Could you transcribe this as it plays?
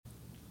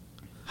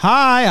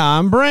Hi,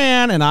 I'm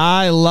Bran, and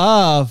I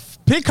love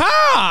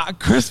Peacock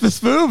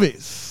Christmas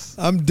movies.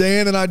 I'm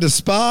Dan, and I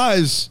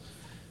despise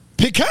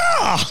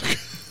Peacock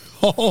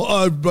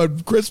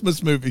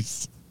Christmas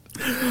movies.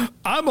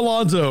 I'm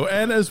Alonzo,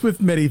 and as with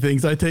many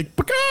things, I take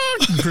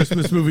Peacock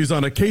Christmas movies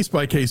on a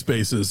case-by-case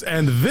basis,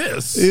 and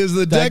this is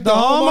the Deck the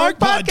Hallmark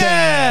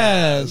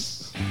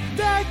podcast.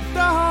 Deck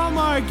the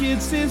Hallmark,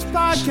 it's his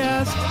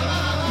podcast.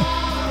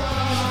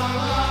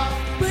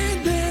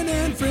 Brandon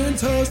and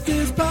friends host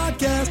this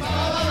podcast.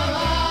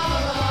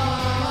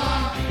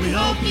 We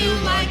hope you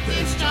like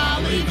this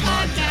jolly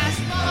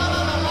podcast.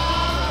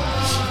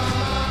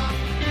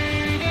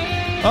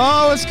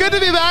 Oh, it's good to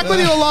be back with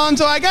you,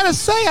 Alonzo. I gotta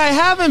say, I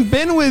haven't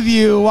been with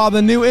you while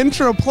the new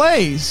intro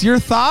plays. Your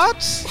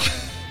thoughts?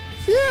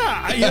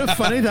 Yeah,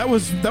 funny. That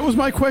was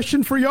my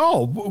question for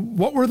y'all.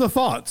 What were the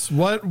thoughts?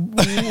 What's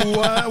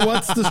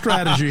the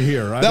strategy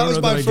here? That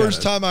was my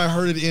first time I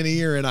heard it in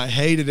ear, and I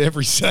hated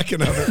every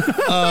second of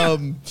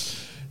it.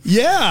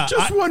 Yeah.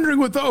 Just wondering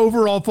what the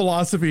overall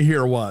philosophy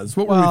here was.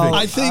 What were we thinking?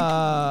 I think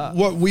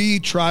what we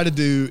try to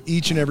do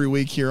each and every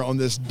week here on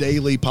this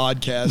daily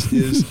podcast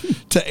is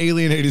to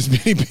alienate as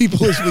many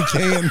people as we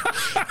can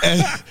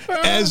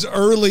as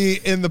early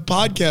in the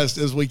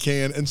podcast as we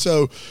can. And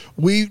so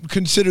we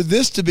consider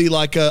this to be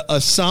like a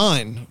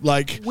sign.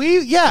 Like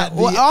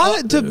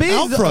to be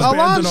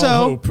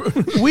Alonzo,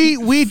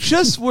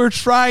 we're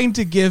trying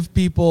to give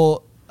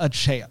people a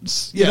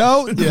chance,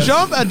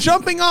 a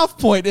jumping off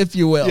point, if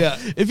you will. Yeah.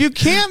 If you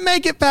can't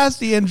make it past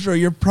the intro,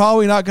 you're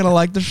probably not going to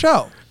like the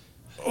show.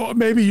 Or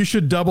maybe you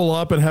should double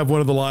up and have one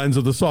of the lines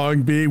of the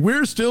song be,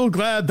 "We're still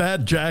glad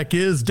that Jack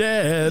is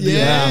dead."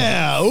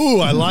 Yeah.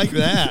 Ooh, I like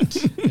that.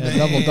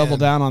 Double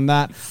down on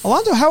that.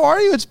 Alonzo, how are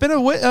you? It's been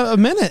a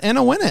minute and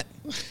a winnet.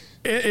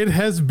 It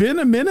has been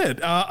a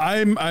minute.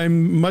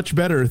 I'm much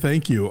better,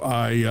 thank you.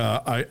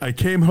 I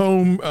came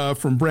home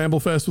from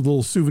Bramblefest with a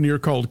little souvenir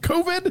called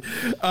COVID,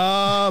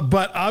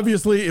 but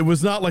obviously it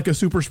was not like a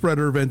super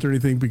spreader event or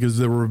anything because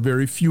there were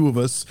very few of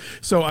us.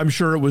 So I'm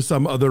sure it was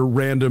some other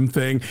random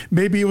thing.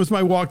 Maybe it was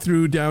my walk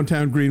through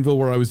downtown Greenville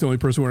where I was the only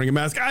person wearing a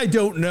mask. I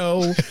don't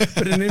know.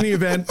 But in any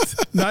event,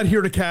 not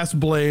here to cast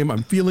blame.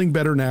 I'm feeling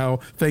better now.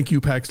 Thank you,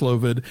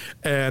 Paxlovid,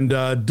 and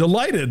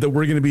delighted that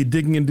we're going to be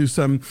digging into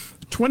some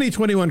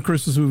 2021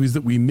 Christmas movies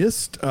that we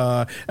missed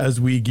as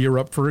we gear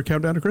up for a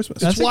countdown to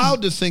Christmas. It's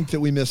wild to think that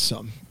we missed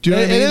some. Do you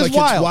know what I mean?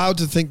 It's wild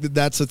to think that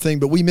that's a thing,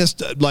 but we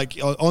missed,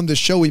 on this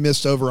show, we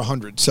missed over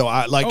 100. So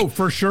oh,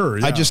 for sure.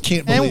 Yeah. I just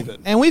can't believe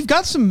it. And we've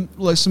got some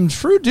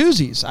true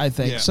doozies, I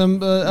think. Yeah.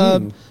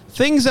 Some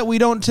things that we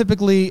don't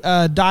typically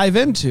dive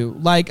into,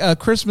 like a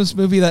Christmas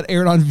movie that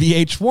aired on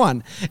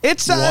VH1.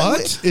 It's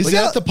what? Is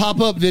that the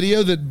pop-up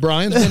video that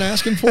Brian's been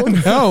asking for?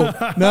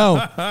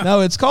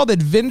 No. It's called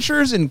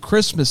Adventures in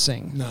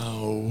Christmasing.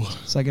 No.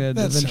 It's like an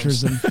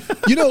Adventures in...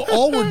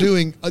 all we're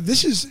doing,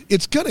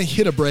 it's going to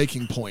hit a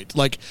breaking point.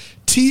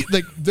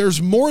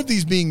 There's more of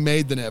these being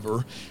made than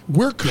ever.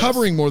 We're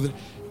covering more than...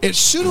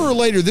 Sooner or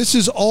later, this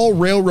is all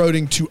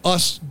railroading to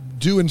us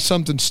doing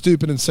something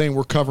stupid and saying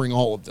we're covering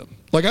all of them.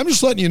 I'm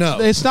just letting you know.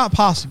 It's not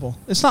possible.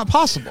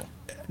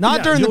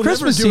 Not during the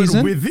Christmas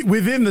season.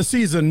 Within the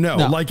season, no.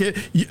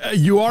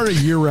 You are a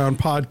year-round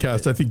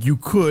podcast. I think you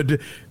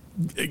could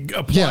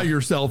apply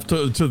yourself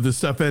to this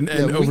stuff and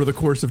over the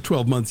course of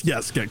 12 months,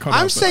 get caught up.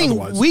 I'm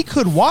saying we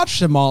could watch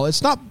them all.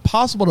 It's not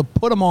possible to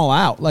put them all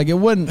out. It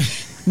wouldn't...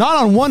 Not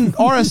on one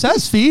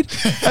RSS feed.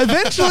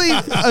 Eventually,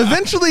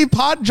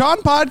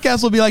 John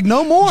Podcast will be like,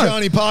 no more.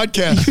 Johnny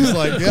Podcast is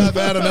like, I've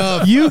had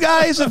enough. You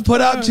guys have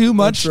put out too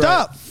much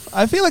stuff.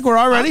 I feel like we're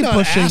already pushing. I'm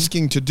not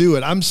asking to do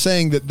it. I'm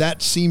saying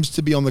that seems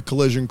to be on the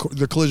collision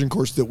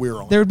course that we're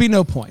on. There would be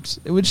no point.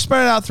 It would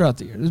spread it out throughout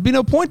the year. There'd be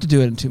no point to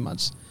do it in 2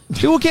 months.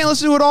 People can't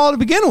listen to it all to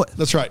begin with.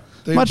 That's right.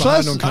 They're much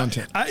less on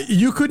content.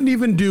 You couldn't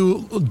even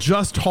do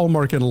just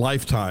Hallmark and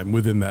Lifetime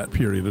within that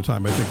period of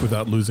time, I think,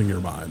 without losing your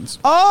minds.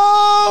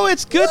 Oh,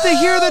 it's good to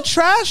hear the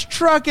trash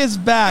truck is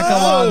back,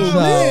 Alonzo.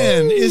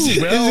 Man, is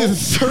it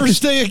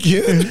Thursday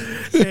again?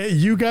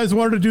 You guys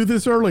wanted to do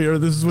this earlier.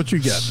 This is what you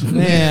get.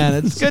 Man,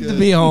 it's good to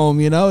be home,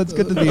 It's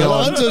good to be home.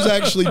 Alonzo's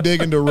actually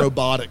big into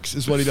robotics,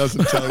 is what he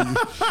doesn't tell you.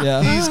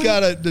 Yeah. He's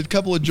got a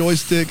couple of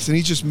joysticks, and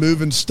he's just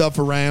moving stuff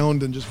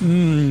around and just...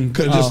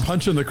 just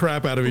punching the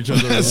crap out of each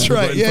other. That's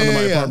right.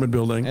 My apartment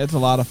building. It's a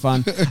lot of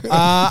fun.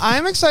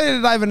 I'm excited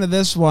to dive into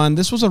this one.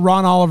 This was a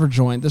Ron Oliver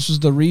joint. This was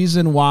the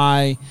reason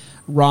why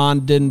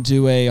Ron didn't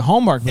do a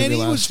Hallmark movie last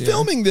year. And he was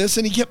filming this,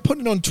 and he kept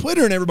putting it on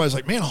Twitter, and everybody's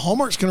like, man,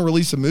 Hallmark's going to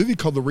release a movie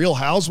called The Real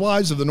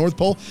Housewives of the North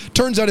Pole.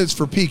 Turns out it's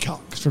for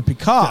Peacock. It's for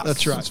Peacock. Yeah,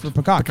 that's right. It's for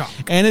Peacock.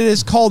 And it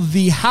is called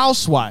The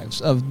Housewives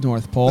of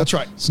North Pole. That's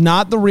right. It's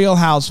not The Real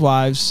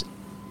Housewives.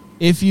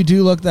 If you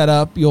do look that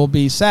up, you'll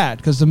be sad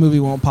because the movie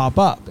won't pop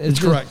up.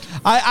 That's correct.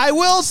 I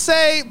will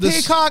say,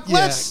 Peacock,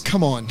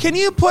 come on. Can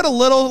you put a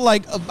little, I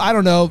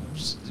don't know,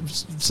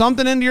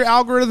 something into your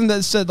algorithm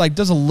that said,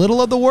 does a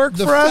little of the work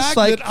for us? The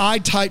fact that I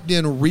typed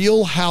in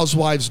Real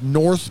Housewives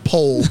North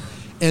Pole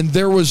and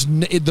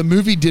the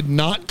movie did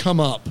not come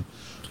up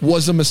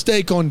was a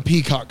mistake on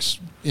Peacock's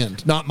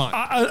End. Not mine.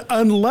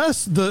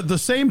 Unless the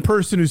same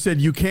person who said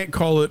you can't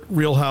call it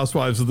Real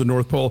Housewives of the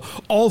North Pole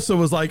also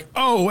was like,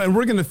 oh, and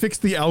we're going to fix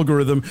the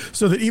algorithm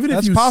so that even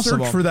if you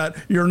search for that,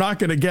 you're not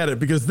going to get it,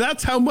 because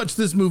that's how much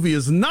this movie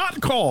is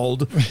not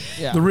called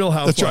the Real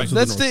Housewives of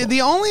the North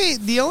Pole.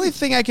 The only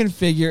thing I can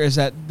figure is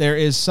that there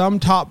is some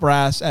top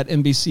brass at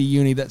NBC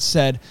Uni that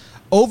said,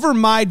 over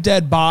my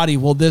dead body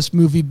will this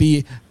movie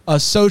be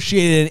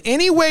associated in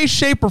any way,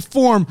 shape, or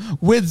form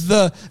with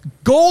the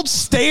gold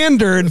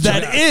standard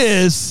that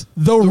is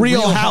the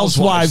Real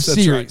Housewives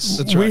series.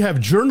 That's right. We have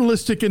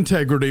journalistic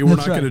integrity. We're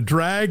not going to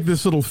drag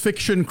this little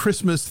fiction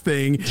Christmas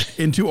thing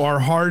into our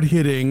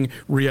hard-hitting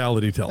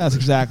reality television. That's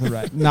exactly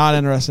right. Not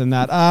interested in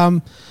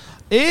that.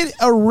 It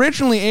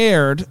originally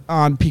aired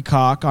on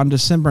Peacock on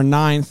December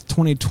 9th,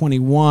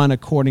 2021,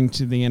 according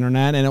to the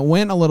internet, and it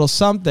went a little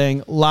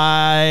something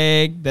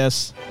like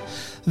this.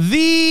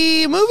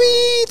 The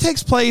movie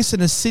takes place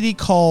in a city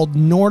called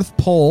North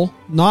Pole,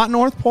 not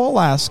North Pole,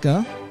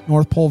 Alaska,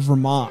 North Pole,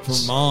 Vermont.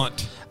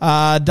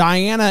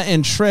 Diana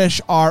and Trish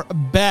are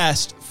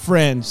best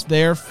friends.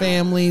 Their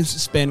families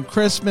spend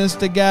Christmas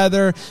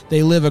together.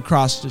 They live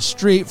across the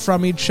street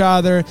from each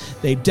other.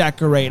 They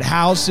decorate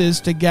houses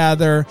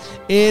together.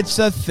 It's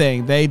a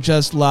thing. They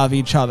just love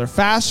each other.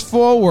 Fast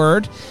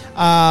forward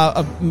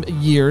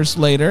years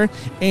later,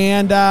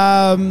 and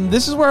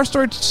this is where our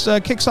story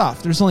kicks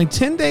off. There's only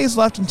 10 days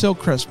left until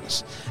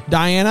Christmas.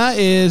 Diana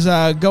is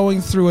going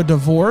through a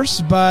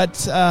divorce,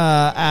 but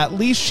at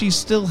least she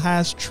still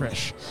has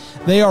Trish.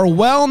 They are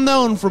well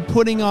known for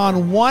putting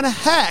on one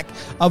heck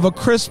of a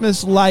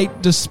Christmas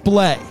light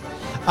display.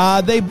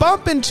 They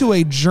bump into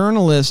a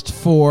journalist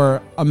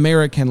for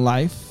American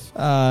Life.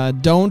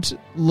 Don't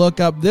look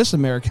up This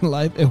American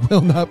Life. It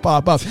will not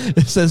pop up.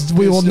 It says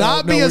we will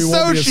not be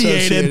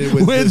associated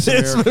with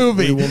this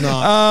movie. We will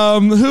not.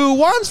 Who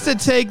wants to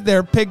take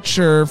their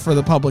picture for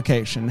the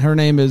publication. Her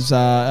name is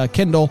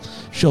Kendall.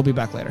 She'll be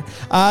back later.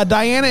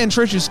 Diana and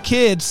Trish's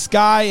kids,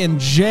 Sky and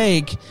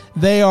Jake,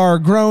 they are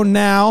grown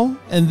now,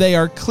 and they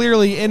are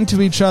clearly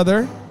into each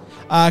other.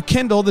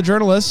 Kendall, the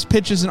journalist,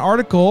 pitches an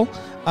article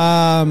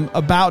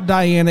about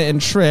Diana and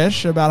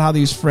Trish, about how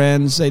these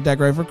friends, they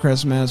decorate for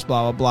Christmas,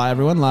 blah, blah, blah.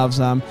 Everyone loves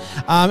them.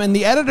 And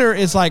the editor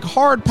is like,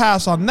 hard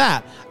pass on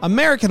that.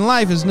 American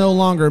Life is no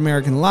longer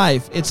American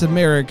Life. It's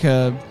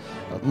America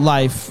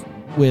Life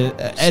with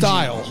edgy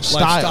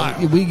style.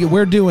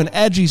 We're doing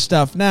edgy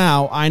stuff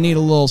now. I need a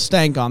little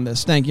stank on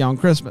this. Stanky on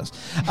Christmas.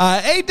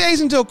 8 days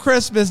until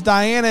Christmas,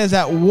 Diana is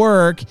at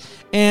work,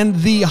 and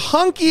the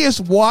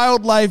hunkiest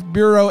Wildlife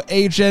Bureau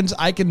agent,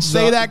 I can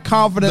say that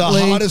confidently.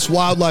 The hottest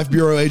Wildlife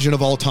Bureau agent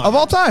of all time.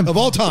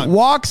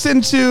 Walks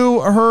into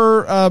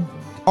her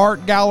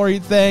art gallery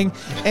thing,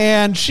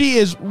 and she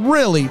is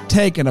really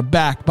taken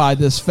aback by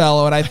this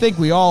fellow, and I think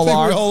we all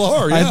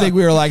are. Yeah. I think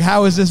we were like,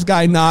 how is this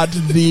guy not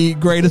the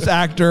greatest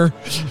actor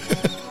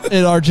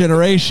in our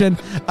generation?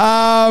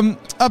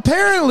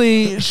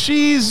 Apparently,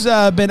 she's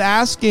been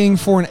asking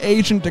for an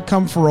agent to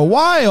come for a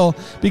while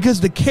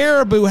because the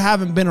caribou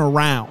haven't been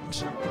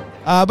around.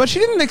 But she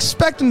didn't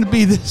expect him to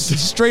be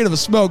this straight of a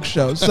smoke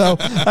show. So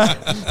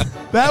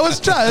that was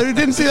tough. We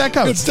didn't see that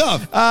coming. Good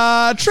stuff.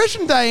 Trish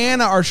and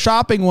Diana are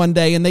shopping one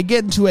day, and they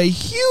get into a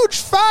huge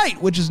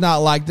fight, which is not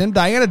like them.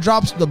 Diana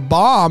drops the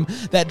bomb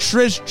that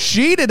Trish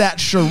cheated at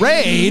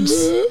charades.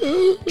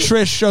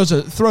 Trish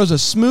throws a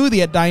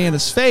smoothie at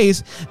Diana's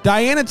face.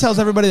 Diana tells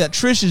everybody that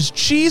Trish's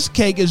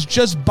cheesecake is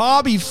just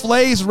Bobby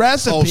Flay's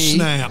recipe. Oh,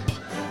 snap.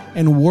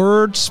 And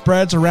word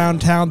spreads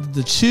around town that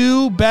the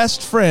two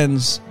best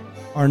friends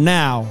are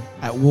now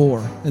at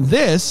war. And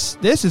this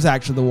is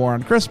actually the war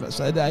on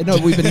Christmas. I know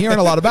we've been hearing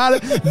a lot about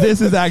it.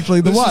 This is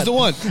actually the one. This is the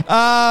one.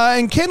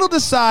 And Kendall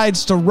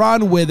decides to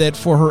run with it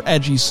for her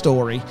edgy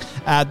story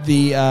at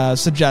the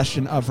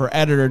suggestion of her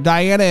editor.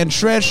 Diana and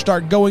Trish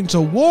start going to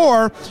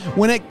war.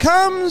 When it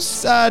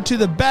comes to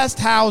the best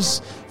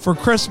house for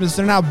Christmas,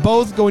 they're now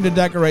both going to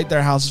decorate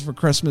their houses for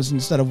Christmas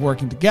instead of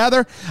working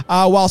together,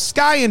 while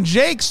Sky and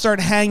Jake start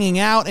hanging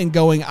out and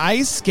going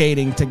ice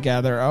skating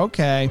together.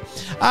 Okay.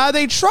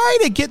 They try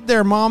to get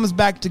their moms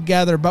back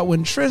together, but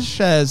when Trish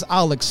says,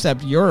 I'll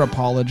accept your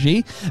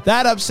apology,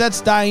 that upsets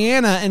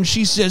Diana, and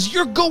she says,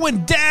 you're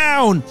going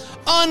down,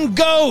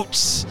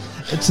 ungoats.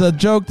 It's a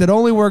joke that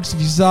only works if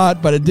you saw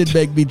it, but it did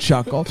make me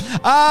chuckle.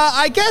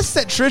 I guess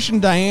that Trish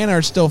and Diana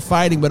are still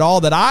fighting, but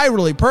all that I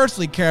really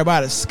personally care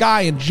about is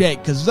Sky and Jake,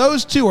 because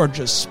those two are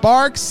just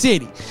Spark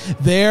City.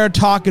 They're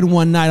talking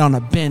one night on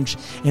a bench,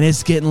 and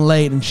it's getting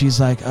late, and she's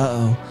like,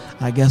 uh-oh,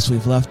 I guess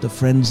we've left the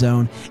friend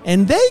zone.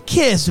 And they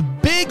kiss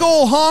big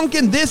ol'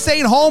 honkin', this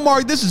ain't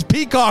Hallmark, this is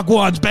Peacock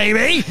ones,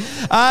 baby.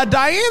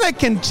 Diana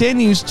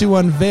continues to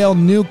unveil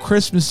new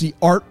Christmassy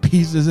art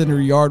pieces in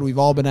her yard. We've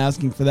all been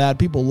asking for that.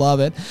 People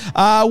love it.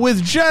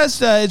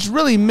 It's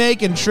really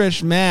making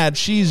Trish mad.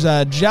 She's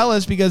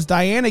jealous because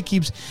Diana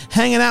keeps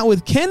hanging out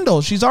with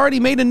Kendall. She's already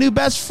made a new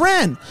best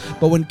friend.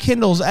 But when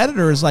Kendall's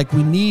editor is like,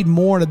 we need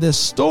more to this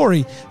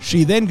story,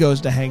 she then goes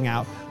to hang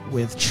out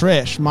with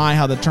Trish. My,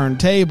 how the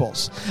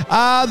turntables.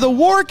 The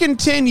war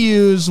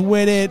continues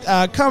when it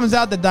comes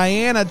out that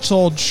Diana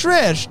told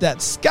Trish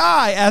that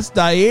Sky asked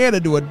Diana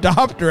to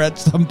adopt her at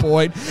some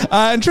point.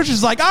 And Trish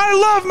is like, I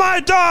love my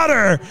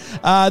daughter.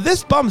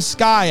 This bums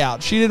Sky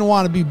out. She didn't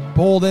want to be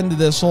pulled into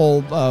this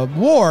whole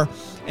war.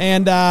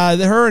 And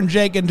her and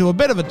Jake into a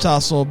bit of a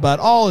tussle, but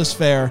all is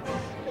fair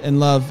in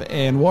love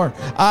and war.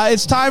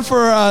 It's time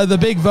for the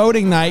big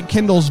voting night.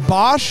 Kendall's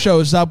boss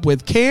shows up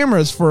with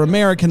cameras for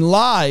American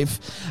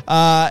Life.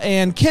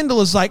 And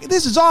Kendall is like,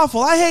 this is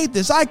awful. I hate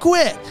this. I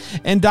quit.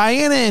 And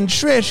Diana and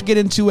Trish get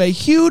into a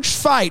huge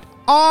fight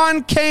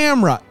on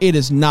camera. It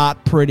is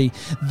not pretty.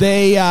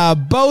 They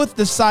both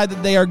decide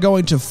that they are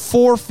going to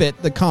forfeit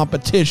the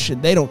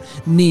competition. They don't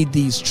need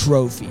these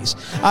trophies.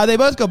 They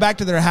both go back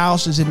to their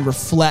houses and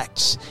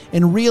reflect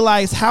and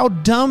realize how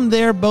dumb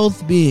they're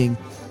both being,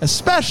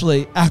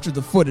 especially after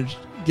the footage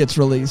gets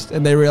released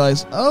and they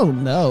realize, oh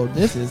no,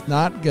 this is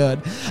not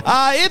good.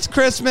 It's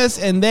Christmas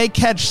and they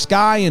catch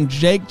Sky and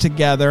Jake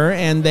together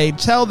and they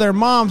tell their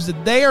moms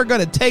that they are going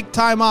to take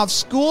time off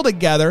school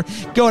together,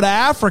 go to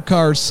Africa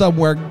or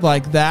somewhere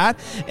like that.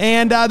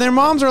 And their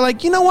moms are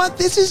like, you know what?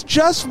 This is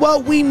just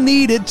what we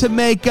needed to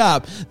make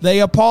up. They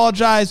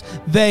apologize.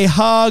 They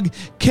hug.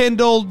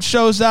 Kendall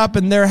shows up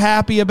and they're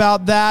happy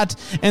about that.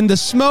 And the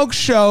smoke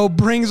show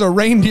brings a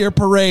reindeer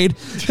parade.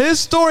 His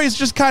story is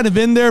just kind of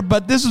in there,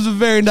 but this is a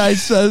very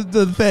nice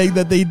the thing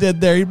that they did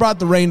there. He brought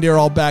the reindeer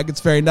all back. It's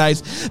very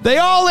nice. They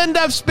all end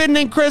up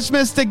spending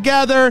Christmas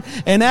together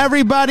and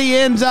everybody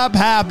ends up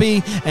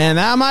happy. And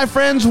that, my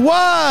friends,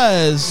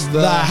 was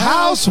the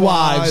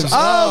Housewives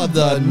of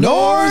the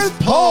North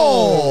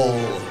Pole.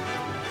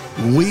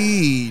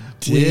 We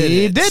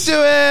did do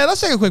it.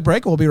 Let's take a quick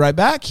break. We'll be right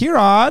back here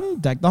on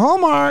Deck the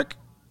Hallmark.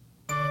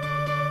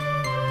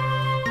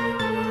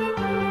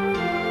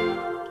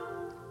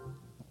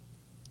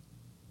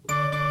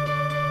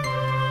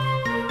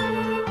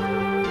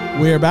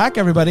 We're back,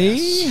 everybody.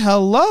 Yes.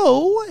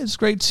 Hello. It's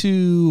great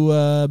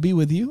to be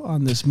with you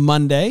on this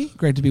Monday.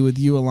 Great to be with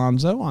you,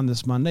 Alonzo, on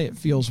this Monday. It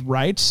feels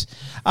right.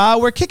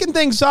 We're kicking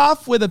things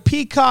off with a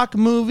Peacock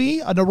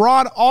movie, a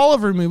Ron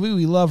Oliver movie.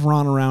 We love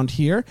Ron around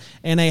here.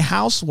 And a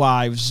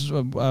Housewives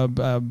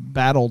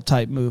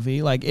battle-type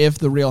movie. Like if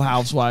The Real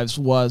Housewives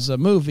was a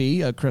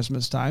movie at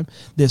Christmas time,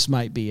 this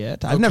might be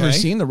it. I've never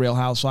seen The Real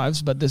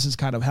Housewives, but this is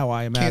kind of how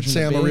I imagine it. Can't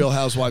say I'm a Real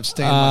Housewives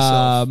stan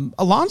myself.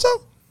 Alonzo?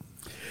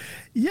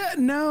 Yeah,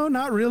 no,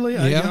 not really.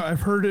 Yeah.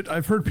 I've heard it.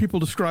 I've heard people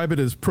describe it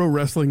as pro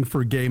wrestling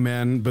for gay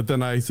men, but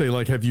then I say,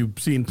 like, have you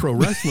seen pro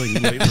wrestling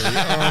lately? Hey,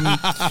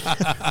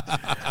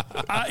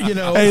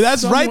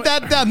 write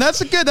that down.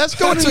 That's going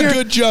that's in a your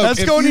good joke.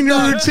 That's going in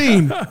your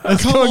routine.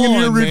 That's going in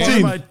your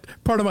routine.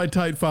 Part of my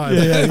tight five.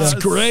 Yeah, that's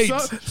great.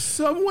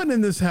 Someone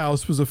in this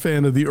house was a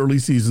fan of the early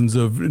seasons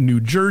of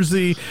New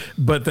Jersey,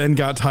 but then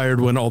got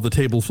tired when all the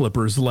table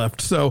flippers left.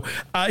 So,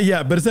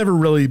 but it's never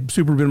really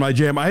super been my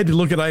jam. I had to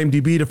look at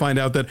IMDb to find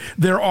out that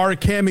there are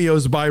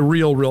cameos by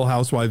Real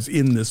Housewives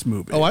in this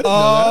movie. Oh, I didn't know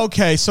that.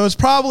 Okay, so it's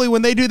probably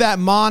when they do that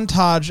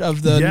montage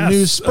of the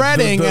news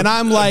spreading, and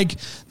I'm like,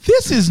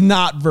 this is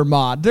not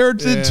Vermont. There are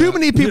too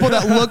many people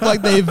that look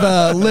like they've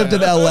lived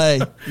in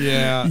L.A.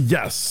 Yeah.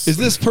 Yes. Is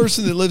this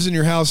person that lives in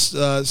your house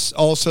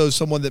also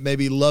someone that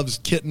maybe loves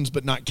kittens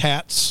but not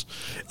cats?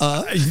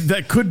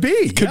 That could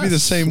be. Could be the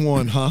same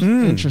one, huh?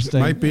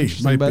 Interesting. Might be.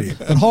 But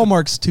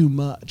Hallmark's too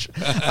much.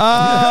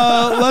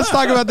 Let's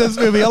talk about this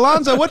movie.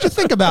 Alonzo, what'd you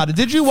think about it?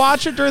 Did you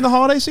watch it during the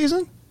holiday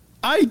season?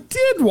 I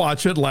did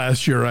watch it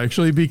last year,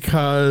 actually,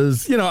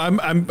 because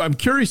I'm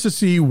curious to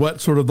see what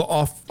sort of the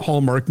off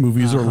Hallmark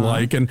movies are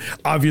like, and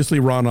obviously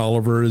Ron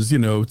Oliver is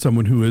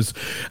someone who has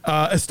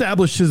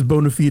established his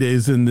bona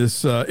fides in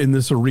this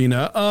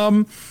arena.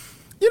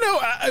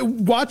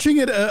 Watching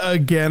it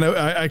again,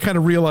 I kind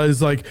of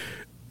realized like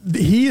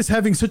he is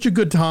having such a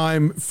good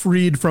time,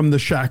 freed from the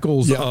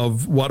shackles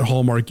of what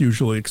Hallmark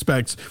usually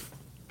expects.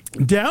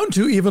 Down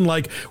to even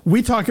like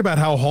we talk about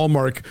how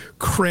Hallmark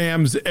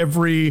crams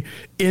every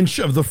inch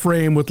of the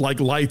frame with like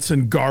lights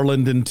and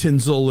garland and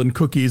tinsel and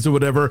cookies or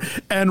whatever.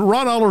 And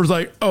Ron Oliver's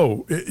like,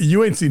 oh,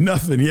 you ain't seen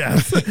nothing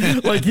yet.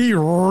 Like he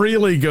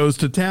really goes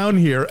to town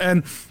here.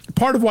 And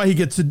part of why he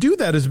gets to do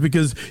that is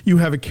because you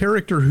have a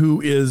character who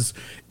is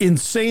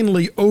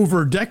insanely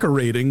over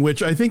decorating,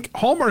 which I think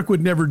Hallmark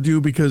would never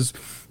do because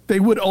they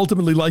would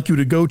ultimately like you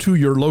to go to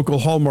your local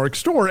Hallmark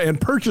store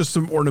and purchase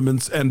some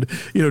ornaments and,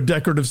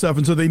 decorative stuff.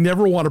 And so they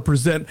never want to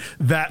present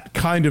that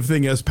kind of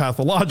thing as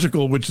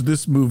pathological, which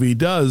this movie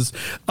does.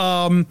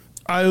 I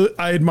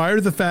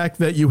admire the fact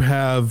that you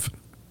have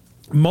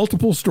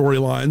multiple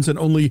storylines and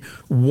only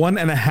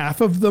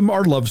 1.5 of them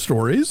are love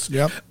stories.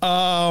 Yep.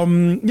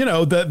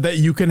 That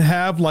you can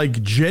have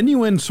like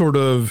genuine sort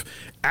of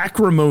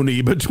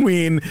acrimony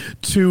between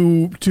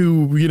two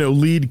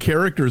lead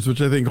characters,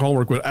 which I think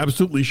Hallmark would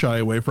absolutely shy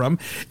away from.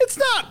 It's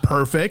not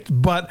perfect,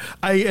 but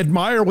I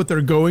admire what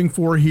they're going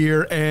for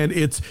here, and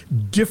it's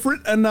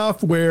different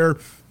enough where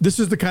this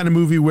is the kind of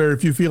movie where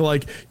if you feel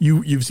like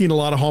you've seen a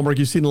lot of Hallmark,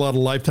 you've seen a lot of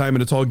Lifetime,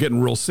 and it's all getting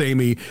real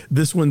samey,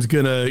 this one's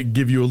gonna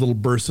give you a little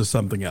burst of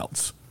something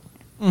else.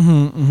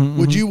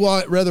 Would you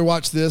rather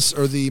watch this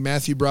or the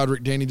Matthew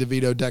Broderick, Danny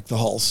DeVito Deck the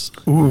Halls?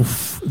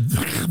 Oof.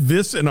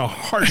 This in a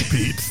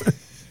heartbeat.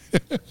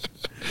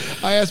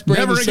 I asked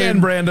Brandon Never again,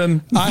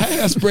 Brandon. I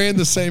asked Brandon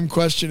the same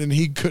question, and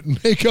he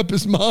couldn't make up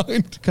his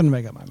mind. Couldn't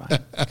make up my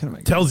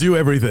mind. Tells you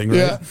everything, right?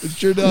 Yeah, it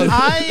sure does.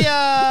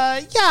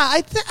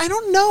 I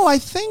don't know. I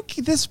think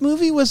this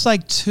movie was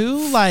like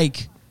too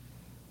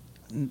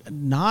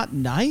not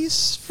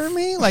nice for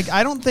me. Like,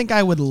 I don't think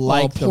I would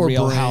like the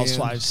Real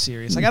Housewives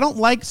series. Like, I don't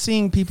like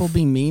seeing people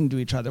be mean to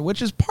each other,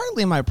 which is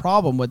partly my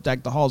problem with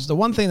Deck the Halls. The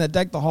one thing that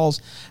Deck the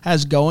Halls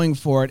has going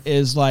for it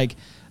is, like,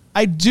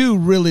 I do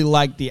really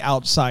like the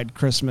outside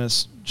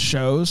Christmas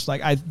shows.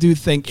 Like, I do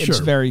think it's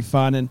very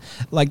fun, and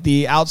like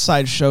the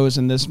outside shows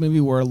in this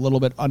movie were a little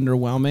bit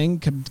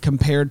underwhelming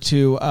compared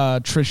to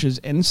Trish's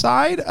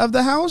inside of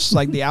the house.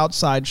 Like, the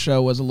outside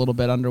show was a little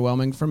bit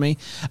underwhelming for me.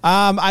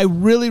 I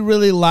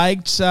really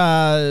liked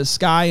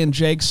Sky and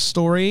Jake's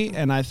story,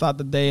 and I thought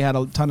that they had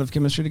a ton of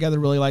chemistry together.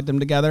 Really liked them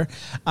together.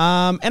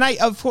 And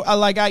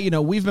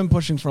we've been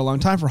pushing for a long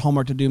time for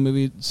Hallmark to do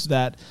movies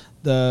that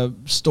the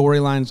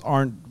storylines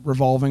aren't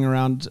revolving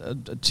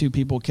around two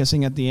people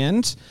kissing at the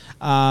end.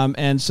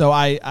 And so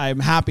I'm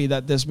happy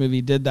that this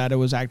movie did that. It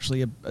was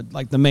actually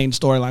like the main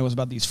storyline was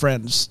about these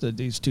friends,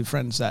 these two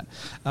friends that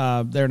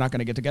they're not going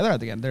to get together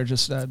at the end. They're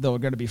just, they're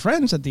going to be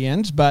friends at the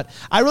end. But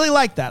I really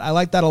like that. I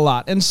like that a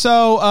lot. And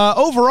so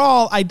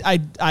overall,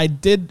 I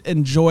did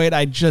enjoy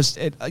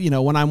it.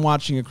 When I'm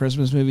watching a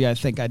Christmas movie, I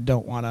think I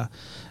don't want to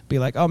be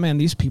like, oh man,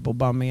 these people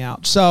bum me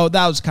out. So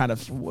that was kind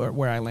of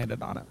where I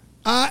landed on it.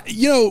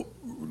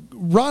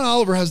 Ron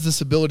Oliver has this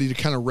ability to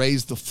kind of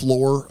raise the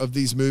floor of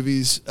these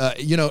movies,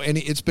 and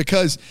it's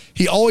because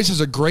he always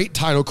has a great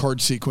title card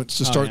sequence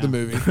to start the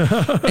movie,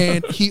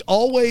 and he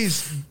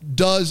always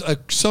does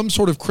some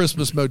sort of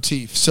Christmas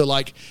motif. So,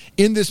 like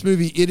in this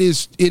movie, it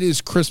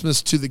is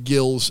Christmas to the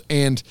gills,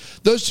 and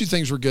those two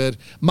things were good.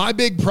 My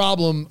big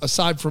problem,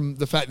 aside from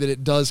the fact that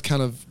it does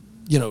kind of,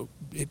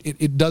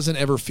 it doesn't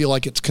ever feel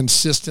like it's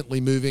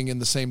consistently moving in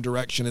the same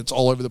direction. It's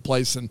all over the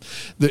place, and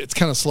it's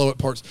kind of slow at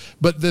parts.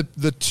 But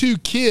the two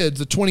kids,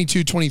 the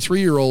 22,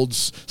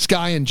 23-year-olds,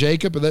 Sky and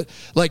Jacob,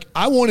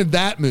 I wanted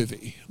that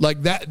movie.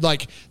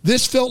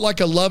 This felt like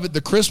a Love at the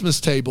Christmas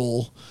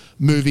Table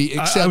movie.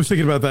 Except I was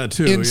thinking about that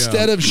too.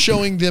 Instead of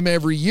showing them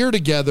every year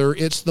together,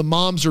 it's the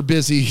moms are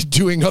busy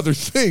doing other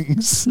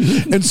things.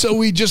 And so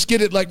we just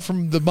get it like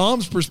from the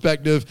mom's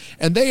perspective,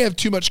 and they have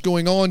too much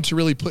going on to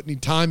really put any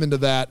time into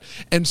that.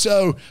 And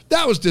so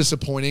that was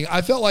disappointing.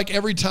 I felt like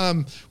every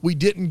time we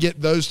didn't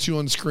get those two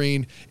on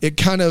screen, it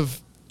kind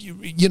of,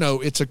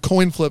 it's a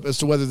coin flip as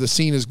to whether the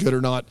scene is good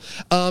or not.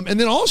 And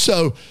then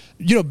also,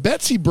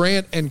 Betsy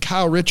Brandt and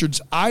Kyle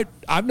Richards, I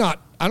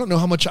don't know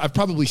how much I've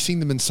probably seen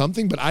them in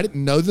something, but I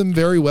didn't know them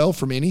very well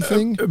from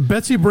anything.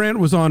 Betsy Brandt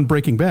was on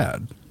Breaking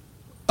Bad.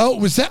 Oh,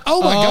 was that?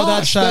 Oh my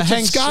gosh, that's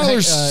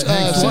Skylar's sister.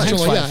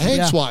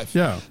 Hank's wife.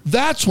 Yeah,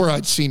 that's where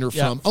I'd seen her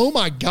from. Oh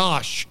my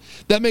gosh,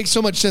 that makes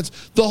so much sense.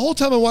 The whole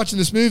time I'm watching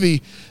this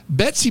movie,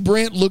 Betsy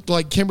Brandt looked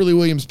like Kimberly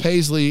Williams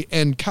Paisley,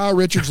 and Kyle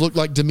Richards looked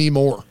like Demi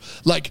Moore.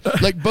 Like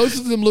both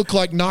of them look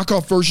like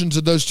knockoff versions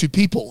of those two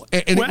people.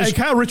 And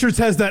Kyle Richards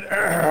has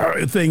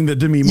that thing that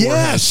Demi Moore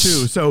has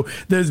too. So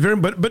there's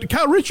but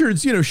Kyle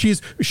Richards,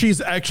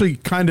 she's actually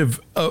kind of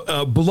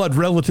a blood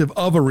relative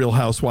of a Real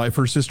Housewife.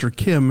 Her sister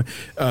Kim,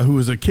 who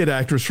was a kid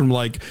actress from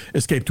like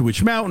Escape to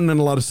Witch Mountain and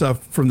a lot of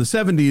stuff from the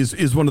 70s,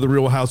 is one of the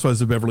Real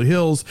Housewives of Beverly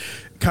Hills.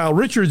 Kyle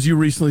Richards you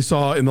recently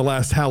saw in the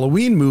last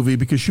Halloween movie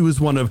because she was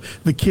one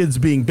of the kids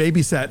being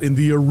babysat in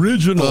the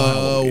original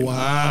Halloween.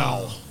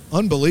 Wow.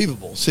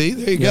 Unbelievable. See,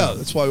 there you go.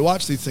 That's why we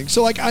watch these things.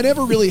 So, I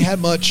never really had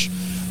much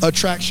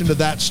attraction to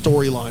that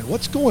storyline.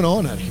 What's going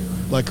on out here?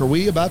 Are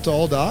we about to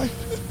all die?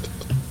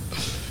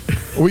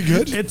 Are we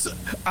good?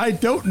 I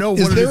don't know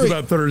what it is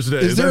about Thursday.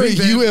 Is there a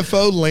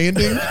UFO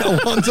landing,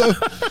 Alonzo?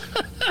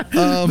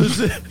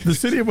 The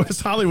city of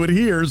West Hollywood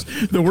hears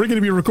that we're going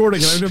to be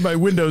recording, and I have my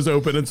windows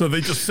open, and so they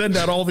just send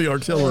out all the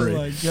artillery. Oh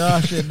my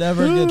gosh, it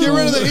never gets Get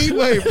rid of the heat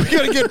wave. We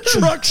got to get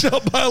trucks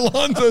up by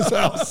Alonzo's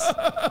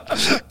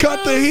house.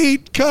 Cut the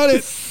heat. Cut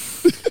it.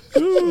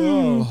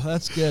 Oh,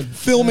 that's good.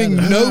 Filming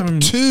Nope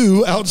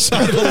 2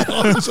 outside of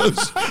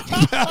Alonzo's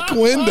back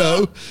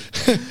window.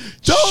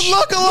 Don't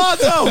look,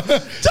 Alonzo!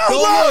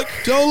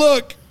 Don't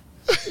look.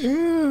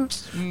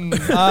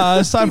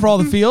 It's time for all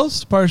the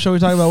feels. Part of the show we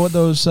talk about what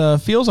those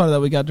feels are that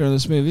we got during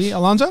this movie.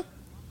 Alonzo?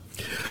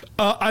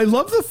 I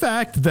love the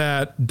fact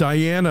that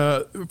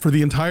Diana, for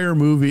the entire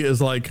movie,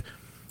 is like,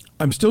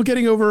 I'm still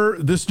getting over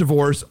this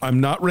divorce. I'm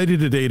not ready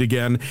to date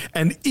again.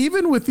 And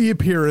even with the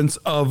appearance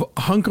of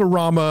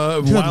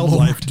Hunkarama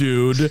wildlife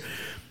dude,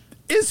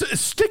 is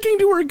sticking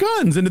to her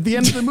guns. And at the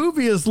end of the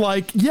movie is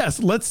like, yes,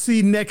 let's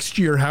see next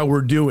year how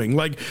we're doing.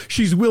 Like,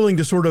 she's willing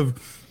to sort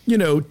of,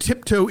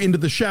 tiptoe into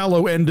the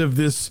shallow end of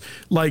this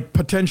like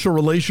potential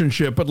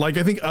relationship. But like,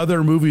 I think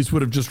other movies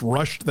would have just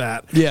rushed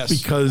that.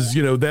 Yes. Because,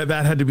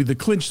 that had to be the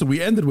clinch that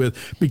we ended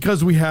with,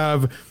 because we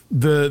have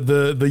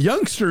the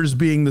youngsters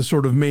being the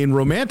sort of main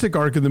romantic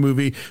arc in the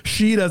movie.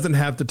 She doesn't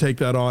have to take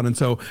that on. And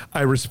so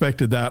I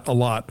respected that a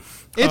lot.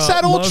 It's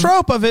that old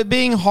trope of it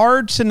being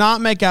hard to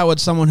not make out with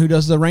someone who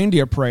does the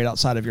reindeer parade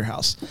outside of your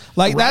house.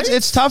 Like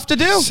it's tough to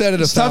do.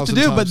 It's tough to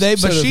do, but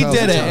she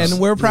did it, and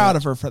we're proud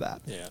of her for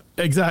that. Yeah.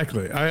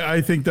 Exactly.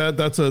 I think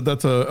that's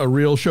a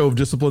real show of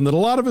discipline that a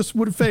lot of us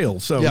would fail.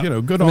 So,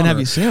 good on her. Have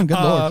you seen him? Good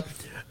Lord.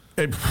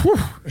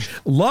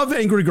 Love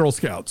Angry Girl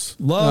Scouts.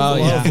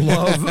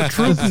 Love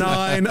Troop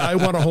 9. I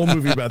want a whole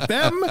movie about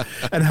them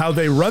and how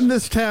they run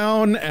this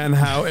town and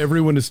how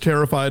everyone is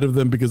terrified of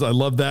them, because I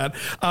love that.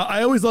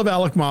 I always love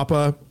Alec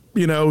Mapa.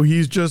 He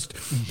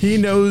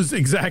knows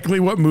exactly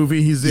what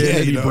movie he's in. Yeah,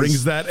 he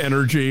brings that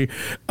energy.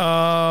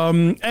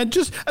 And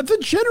just the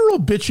general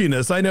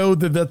bitchiness. I know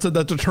that's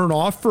a turn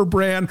off for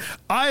Bran.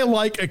 I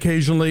like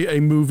occasionally a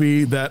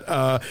movie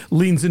that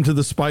leans into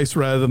the spice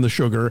rather than the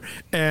sugar.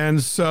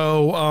 And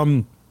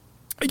so,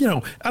 I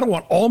don't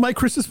want all my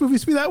Christmas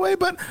movies to be that way,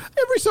 but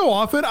every so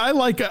often I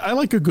like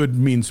a good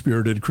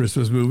mean-spirited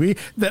Christmas movie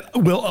that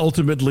will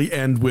ultimately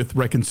end with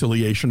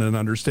reconciliation and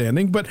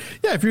understanding. But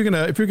yeah, if you're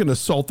gonna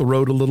salt the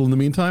road a little in the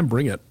meantime,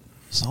 bring it.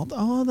 Salt.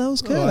 Oh, that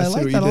was good. I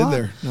like what that you a did lot.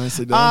 there.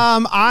 Nicely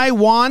done. I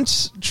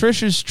want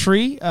Trish's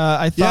tree.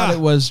 I thought it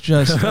was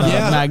just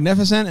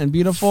magnificent and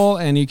beautiful,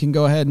 and you can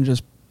go ahead and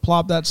just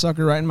plop that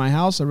sucker right in my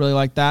house. I really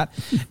like that.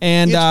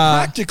 And it's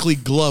practically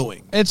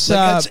glowing. It's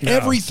that's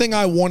everything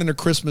I want in a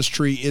Christmas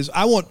tree. Is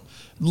I want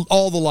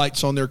all the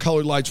lights on there,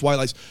 colored lights, white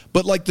lights,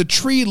 but like the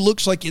tree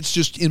looks like it's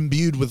just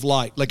imbued with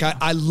light. Like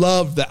I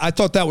love that. I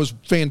thought that was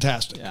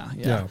fantastic.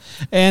 Yeah.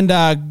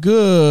 And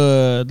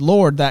good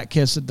Lord, that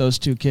kiss that those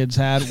two kids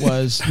had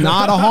was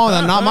not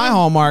my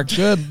hallmark.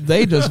 Good,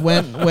 they just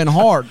went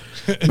hard.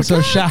 And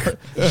so shout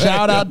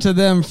out to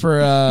them for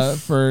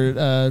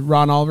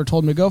Ron Oliver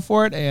told me to go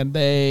for it, and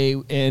they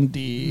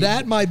indeed.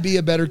 That might be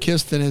a better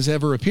kiss than has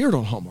ever appeared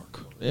on Hallmark.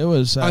 It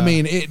was.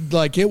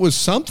 It was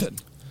something.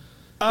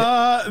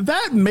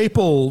 That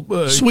maple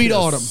Sweet kiss.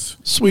 Autumn.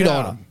 Sweet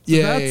Autumn.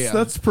 Yeah,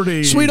 that's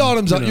pretty. Sweet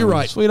Autumn's. You're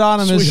right. Sweet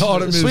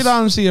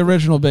Autumn's the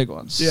original big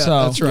ones. Yeah,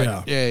 so, that's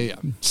right. Yeah.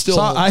 Still,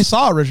 I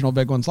saw original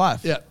big ones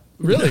live. Yeah.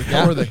 Really?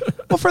 How were they?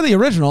 Well, for the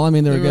original, I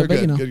mean, they were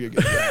good.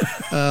 Good.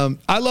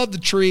 I love the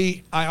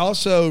tree. I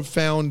also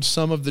found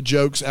some of the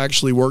jokes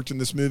actually worked in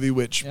this movie,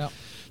 which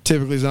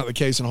typically is not the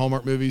case in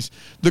Hallmark movies.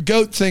 The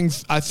goat thing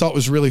I thought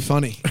was really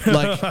funny.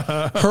 Like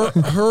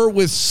her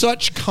with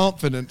such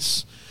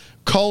confidence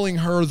calling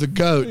her the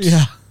goat,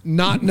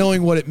 not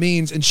knowing what it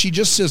means, and she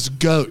just says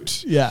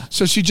goat. Yeah.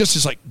 So she just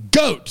is like,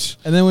 goat.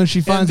 And then when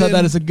she finds out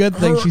that it's a good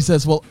thing, she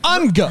says, well,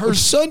 I'm goat. Her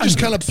son just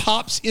kind of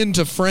pops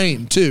into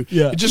frame, too.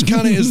 Yeah. It just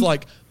kind of is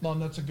like, Mom,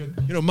 that's a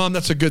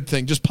good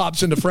thing. Just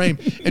pops into frame.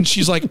 And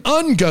she's like,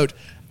 ungoat.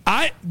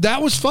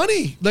 That was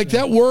funny. Like,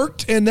 that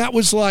worked, and that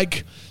was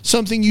like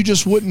something you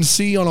just wouldn't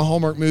see on a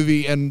Hallmark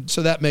movie, and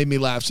so that made me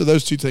laugh. So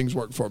those two things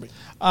worked for me.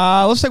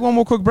 Let's take one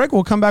more quick break.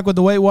 We'll come back with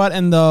the Wait What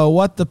and the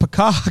What the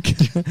Peacock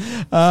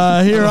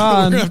here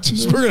on. We're going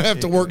to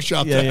have to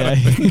workshop that.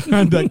 Yeah.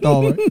 On Deck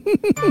Hallmark.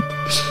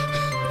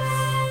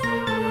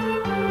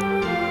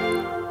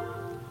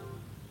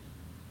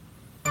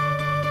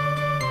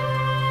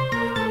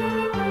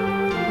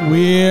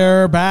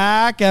 We're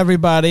back,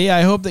 everybody.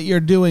 I hope that you're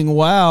doing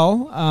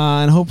well,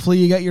 and hopefully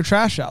you got your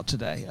trash out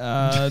today.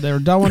 They're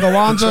done with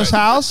Alonzo's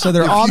house, so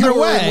they're on their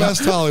way. In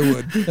West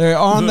Hollywood. They're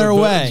on their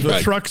way. The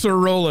trucks are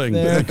rolling.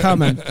 They're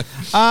coming.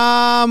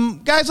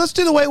 Guys, let's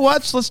do the Wait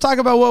What's. Let's talk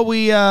about what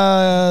we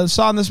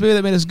saw in this movie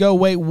that made us go,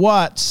 wait,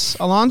 what's?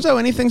 Alonzo,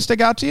 anything stick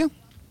out to you?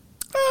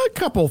 A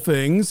couple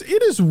things.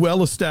 It is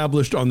well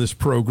established on this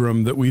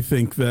program that we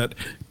think that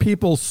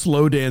people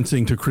slow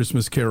dancing to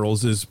Christmas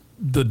carols is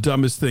the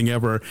dumbest thing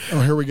ever.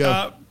 Oh, here we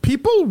go.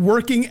 People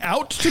working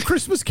out to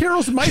Christmas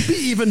carols might be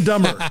even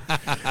dumber.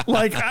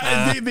 Like,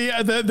 yes,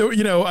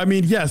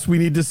 we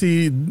need to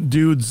see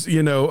dudes,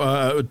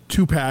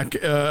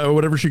 two-pack, or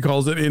whatever she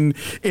calls it, in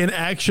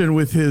action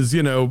with his,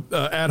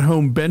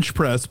 at-home bench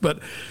press. But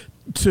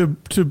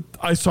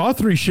I saw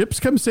 3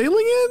 ships come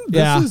sailing in.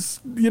 This is,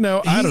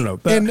 I don't know.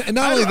 And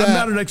not only that, I'm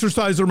not an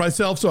exerciser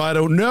myself, so I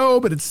don't know,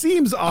 but it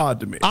seems odd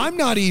to me. I'm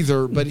not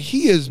either, but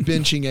he is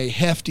benching a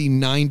hefty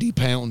 90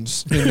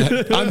 pounds.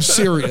 I'm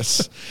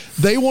serious.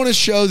 They want to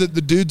show that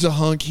the dude's a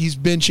hunk. He's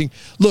benching.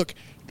 Look,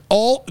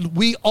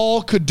 we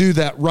all could do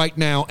that right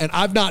now, and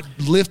I've not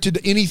lifted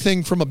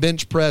anything from a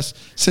bench press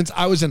since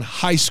I was in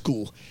high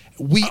school.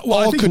 We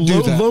all could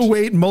do that. Low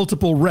weight,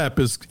 multiple rep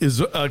is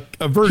a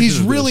version. He's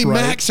of really this,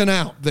 right? maxing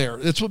out there.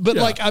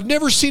 Like I've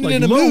never seen it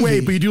in a low movie.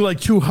 Weight, but you do like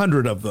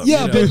 200 of them.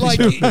 Yeah, but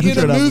like in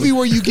a movie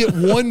where you get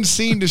one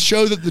scene to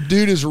show that the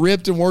dude is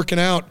ripped and working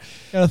out,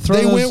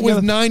 they went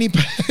with 90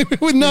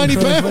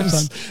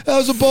 pounds. That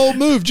was a bold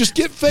move. Just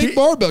get fake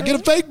barbell.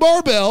 Get a fake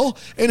barbell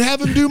and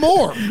have him do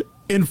more.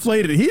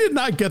 inflated. He did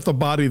not get the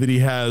body that he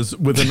has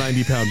with a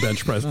 90-pound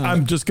bench press.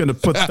 I'm just going to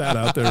put that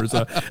out there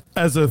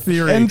as a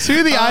theory. And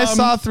I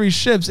saw 3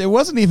 ships. It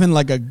wasn't even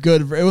like a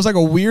good. It was like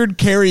a weird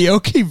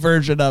karaoke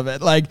version of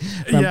it. Like,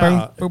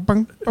 yeah.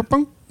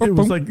 It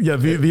was like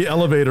the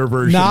elevator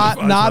version.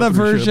 Not a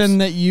version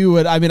that you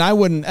would. I mean, I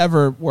wouldn't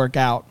ever work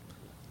out,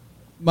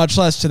 much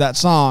less to that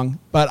song.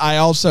 But I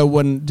also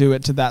wouldn't do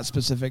it to that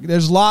specific.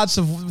 There's lots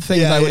of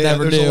things I would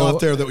never do. There's a lot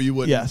there that you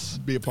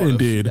wouldn't be a part of.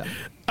 Indeed.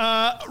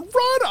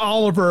 Ron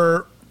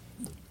Oliver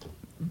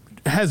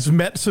has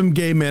met some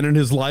gay men in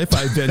his life,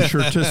 I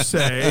venture to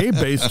say,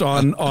 based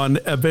on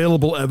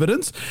available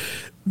evidence.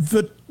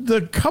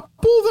 The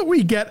couple that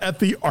we get at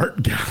the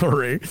art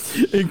gallery,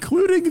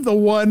 including the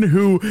one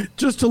who,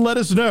 just to let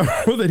us know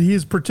that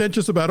he's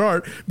pretentious about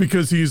art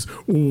because he's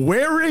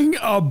wearing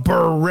a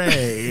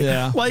beret.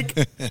 Yeah. Like,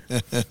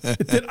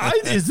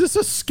 is this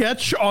a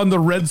sketch on the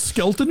Red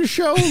Skelton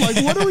show? Like,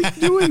 what are we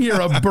doing here?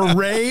 A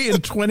beret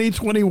in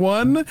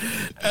 2021?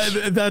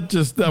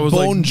 That was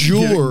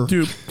Bonjour.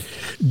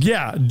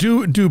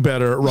 Do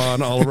better,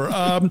 Ron Oliver.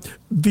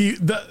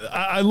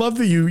 I love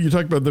that you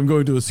talked about them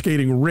going to a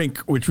skating rink,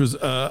 which was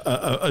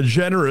a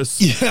generous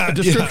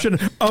description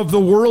of the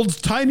world's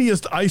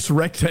tiniest ice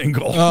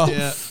rectangle.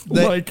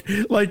 Like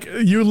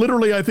you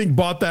literally, I think,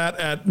 bought that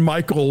at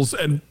Michael's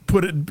and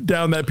put it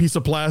down that piece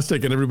of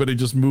plastic, and everybody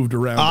just moved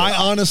around.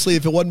 Honestly,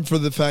 if it wasn't for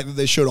the fact that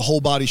they showed a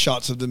whole body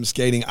shots of them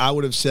skating, I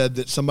would have said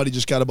that somebody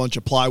just got a bunch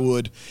of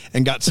plywood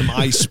and got some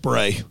ice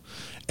spray.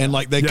 And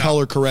they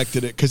color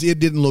corrected it because it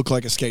didn't look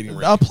like a skating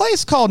rink. A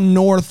place called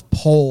North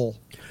Pole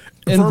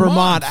in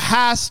Vermont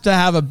has to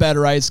have a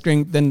better ice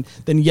rink than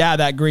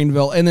that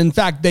Greenville. And in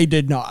fact, they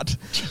did not.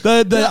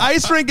 The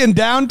ice rink in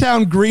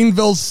downtown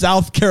Greenville,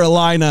 South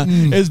Carolina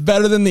is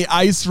better than the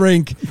ice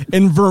rink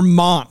in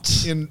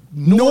Vermont. In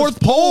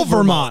North Pole,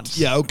 Vermont.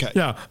 Yeah, okay.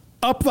 Yeah.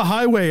 Up the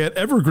highway at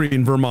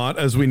Evergreen, Vermont,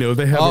 as we know,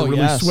 they have a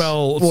really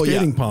swell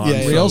skating pond.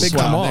 Yeah, real big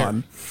swell.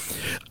 time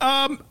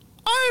there.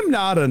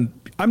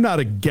 I'm not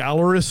a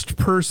gallerist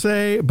per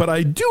se, but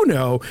I do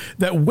know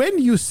that when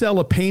you sell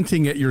a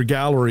painting at your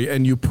gallery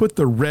and you put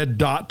the red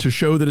dot to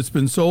show that it's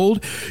been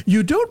sold,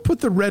 you don't put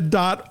the red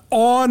dot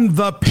on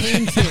the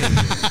painting.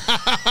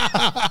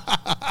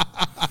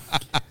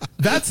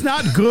 That's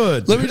not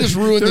good. Let me just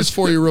ruin this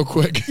for you real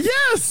quick.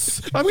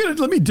 Yes.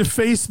 Let me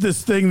deface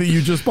this thing that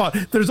you just bought.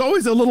 There's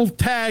always a little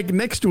tag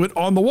next to it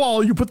on the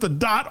wall. You put the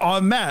dot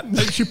on that. And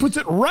she puts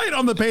it right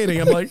on the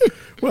painting. I'm like,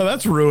 well,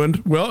 that's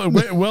ruined.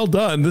 Well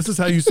done. This is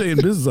how you say in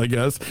business, I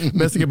guess.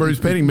 Messing up everybody's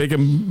painting, make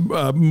them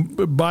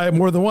buy it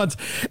more than once.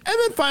 And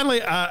then finally,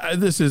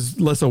 this is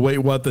less a wait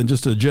what than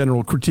just a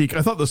general critique.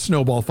 I thought the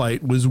snowball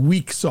fight was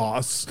weak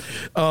sauce,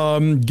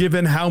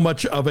 given how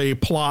much of a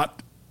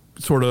plot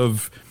sort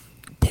of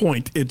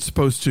point it's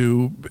supposed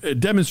to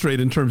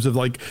demonstrate in terms of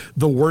like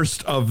the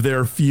worst of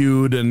their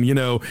feud and,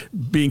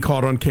 being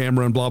caught on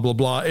camera and blah, blah,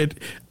 blah.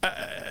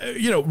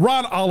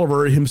 Ron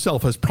Oliver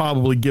himself has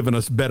probably given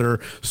us better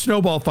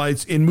snowball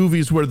fights in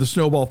movies where the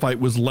snowball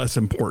fight was less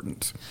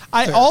important.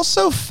 I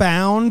also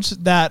found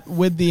that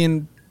with the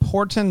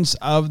importance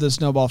of the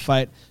snowball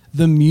fight,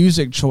 the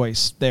music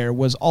choice there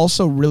was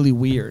also really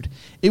weird.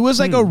 It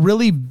was like a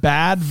really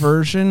bad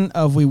version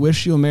of We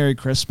Wish You a Merry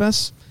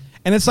Christmas.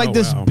 And it's like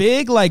this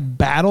big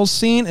battle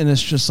scene, and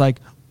it's just like,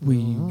 we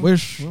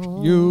wish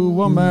you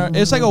a merry.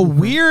 It's like a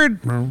weird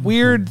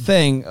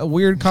thing, a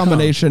weird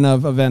combination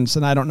of events,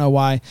 and I don't know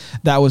why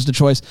that was the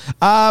choice.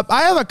 I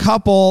have a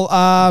couple.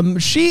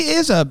 She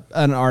is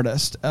an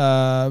artist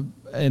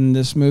in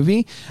this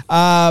movie.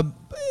 And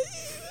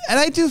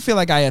I do feel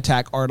like I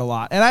attack art a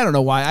lot, and I don't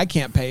know why. I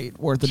can't pay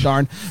worth a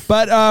darn.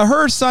 But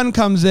her son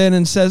comes in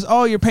and says,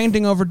 "Oh, you're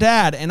painting over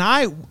Dad," and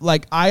I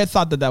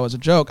thought that was a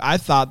joke. I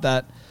thought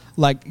that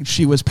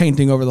she was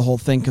painting over the whole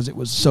thing because it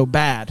was so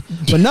bad.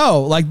 But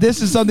no,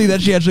 this is something that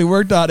she actually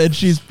worked on, and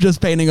she's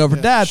just painting over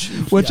Dad,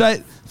 which I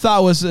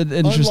thought was an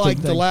interesting Unlike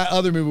thing. the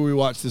other movie we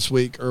watched this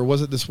week, or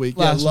was it this week?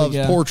 Last Love's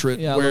week, Portrait,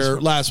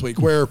 last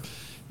week. where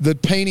the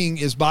painting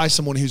is by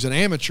someone who's an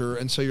amateur,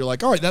 and so you're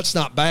like, all right, that's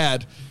not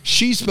bad.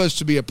 She's supposed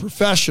to be a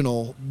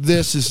professional.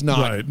 This is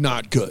not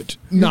good.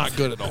 Not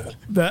good at all.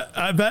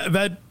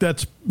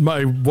 That's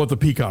what the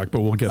Peacock, but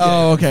we'll get there.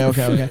 Oh,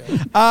 okay.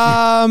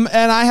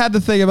 And I had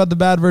to think about the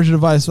bad version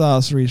of I Saw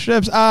 3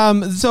 Ships.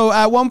 So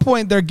at one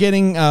point they're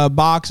getting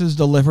boxes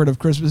delivered of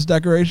Christmas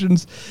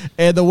decorations,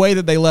 and the way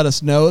that they let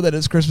us know that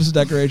it's Christmas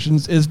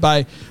decorations is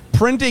by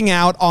printing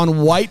out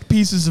on white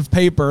pieces of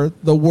paper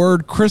the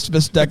word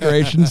Christmas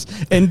decorations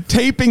and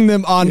taping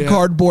them on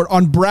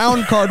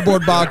brown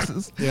cardboard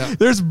boxes.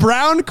 There's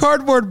brown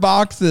cardboard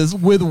boxes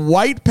with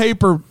white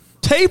paper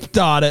taped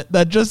on it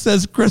that just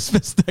says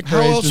Christmas decorations.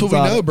 How else will we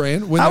know,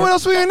 Brand? How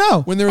else will we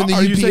know? When they're in the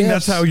Are UPS. you saying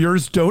that's how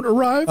yours don't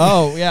arrive?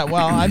 Oh, yeah.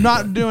 Well, I'm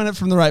not doing it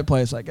from the right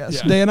place, I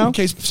guess. Do you know? In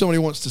case somebody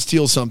wants to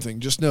steal something,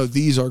 just know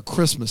these are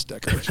Christmas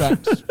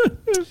decorations.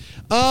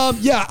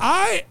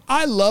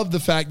 I love the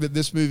fact that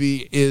this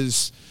movie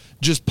is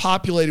just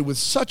populated with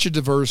such a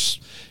diverse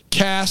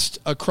cast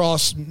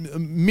across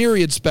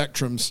myriad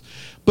spectrums.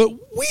 But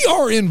we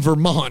are in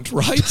Vermont,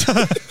 right?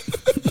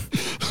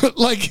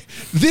 Like,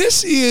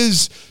 this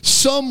is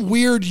some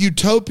weird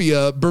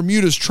utopia,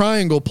 Bermuda's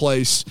Triangle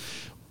place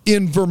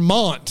in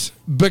Vermont,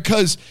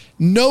 because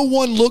no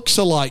one looks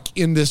alike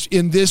in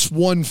this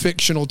one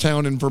fictional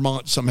town in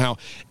Vermont somehow.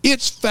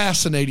 It's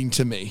fascinating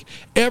to me.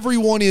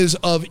 Everyone is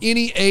of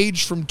any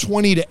age from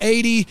 20 to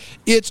 80.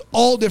 It's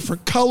all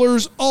different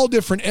colors, all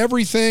different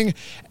everything,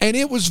 and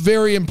it was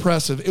very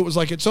impressive. It was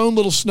like its own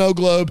little snow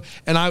globe,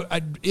 and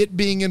it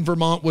being in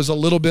Vermont was a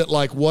little bit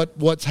like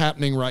what's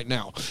happening right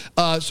now.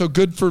 So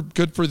good for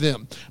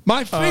them.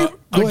 My favorite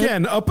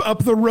again,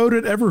 up the road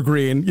at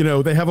Evergreen,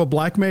 they have a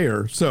black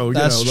mayor, so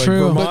That's like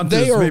true. Vermont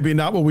is maybe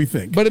not what we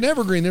think. But in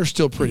Evergreen, they're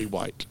still pretty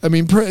white. I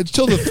mean, it's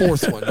still the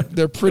fourth one.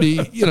 They're pretty,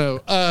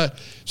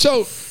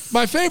 So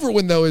my favorite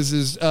one, though,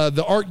 is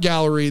the art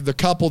gallery, the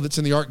couple that's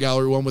in the art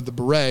gallery, one with the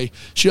beret.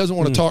 She doesn't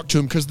want to talk to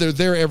them because they're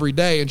there every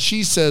day, and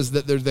she says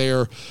that they're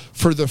there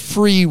for the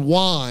free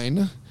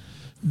wine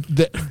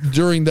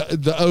during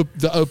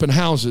the open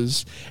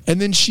houses,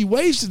 and then she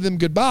waves to them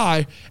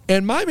goodbye,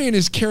 and my man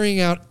is carrying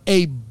out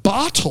a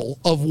bottle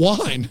of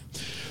wine.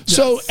 Yes.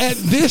 So at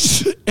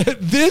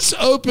this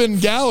open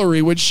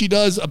gallery, which she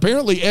does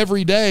apparently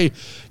every day,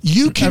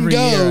 you can every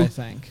go year, I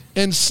think,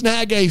 and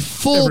snag a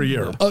full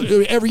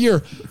every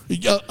year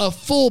a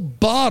full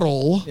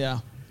bottle,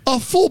 a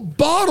full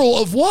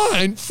bottle of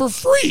wine for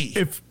free.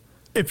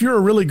 If you're a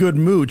really good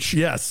mooch,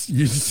 yes,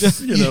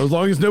 as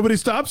long as nobody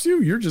stops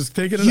you, you're just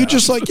taking it. You out.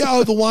 just like,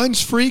 the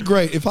wine's free.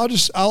 Great. If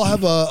I'll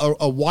have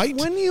a white.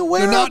 When you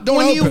wear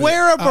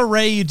a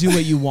beret, you do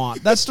what you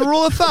want. That's the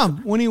rule of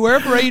thumb. When you wear a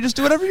beret, you just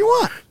do whatever you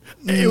want.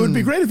 It would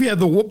be great if you had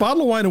the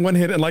bottle of wine in one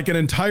hand and like an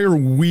entire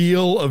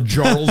wheel of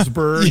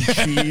Jarlsberg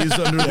cheese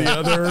under the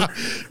other.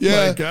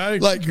 Yeah,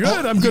 good.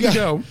 I'm good to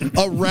go.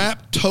 A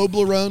wrapped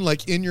Toblerone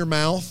like in your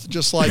mouth,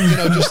 just like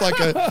I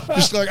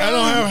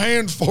don't have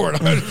hands for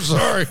it. I'm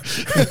sorry.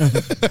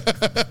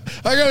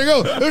 I gotta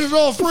go. This is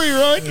all free,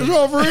 right? This is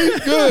all free.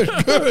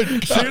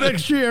 Good. See you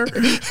next year.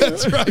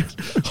 That's right.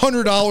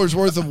 $100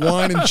 worth of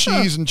wine and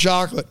cheese and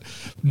chocolate.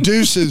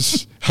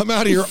 Deuces. I'm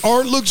out of here.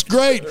 Art looks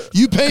great.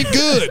 You paint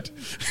good.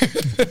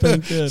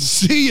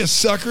 See you,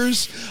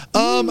 suckers.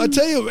 I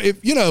tell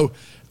you,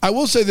 I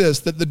will say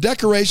this, that the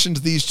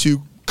decorations these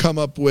two come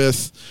up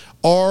with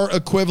are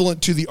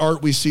equivalent to the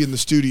art we see in the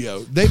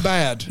studio. They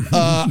bad.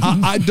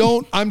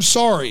 I'm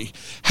sorry.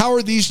 How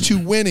are these two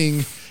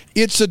winning?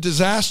 It's a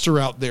disaster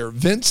out there.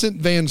 Vincent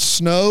Van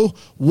Snow,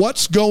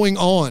 what's going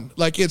on?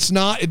 Like, it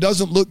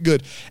doesn't look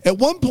good. At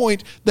one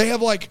point, they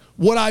have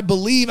what I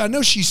believe, I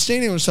know she's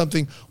standing on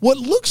something, what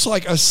looks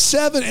like at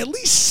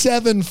least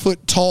 7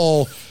 foot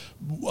tall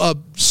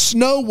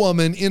snow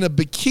woman in a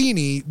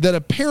bikini that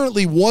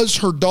apparently was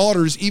her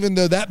daughter's, even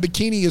though that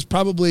bikini is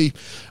probably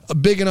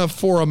big enough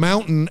for a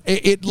mountain.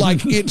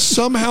 It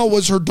somehow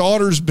was her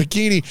daughter's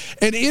bikini,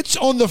 and it's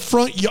on the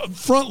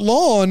front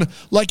lawn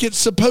like it's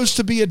supposed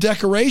to be a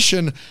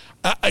decoration.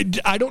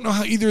 I don't know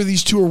how either of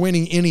these two are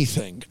winning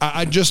anything.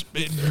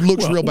 It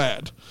looks real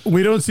bad.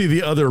 We don't see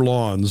the other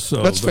lawns,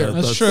 so that's fair.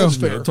 That's true. That's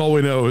fair. That's all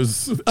we know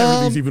is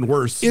everything's even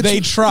worse. They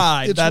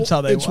tried. That's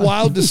how they. It's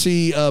wild to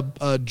see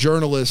a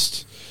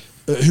journalist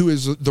who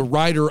is the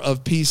writer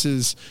of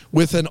pieces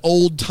with an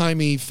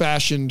old-timey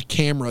fashioned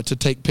camera to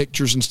take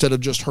pictures instead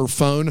of just her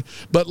phone.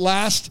 But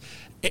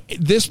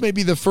this may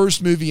be the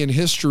first movie in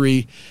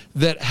history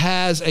that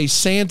has a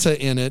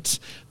Santa in it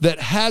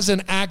that has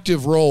an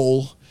active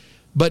role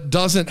but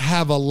doesn't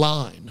have a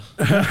line.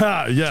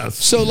 Yes.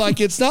 So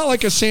it's not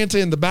like a Santa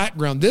in the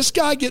background. This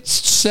guy gets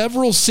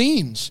several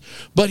scenes,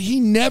 but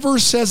he never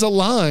says a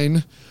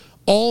line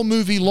all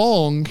movie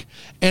long.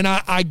 And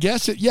I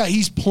guess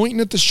he's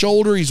pointing at the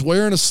shoulder. He's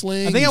wearing a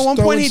sling. I think at one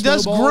point he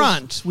does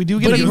grunt. We do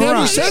get but a he grunt.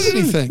 never says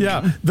anything.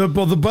 Yeah. The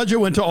budget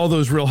went to all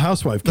those Real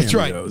Housewife cameos. That's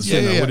right.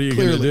 Yeah, what are you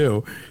going to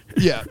do?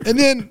 Yeah. And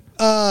then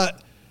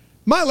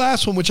my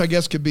last one, which I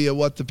guess could be a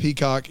What the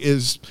Peacock,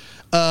 is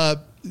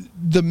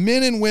the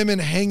men and women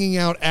hanging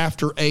out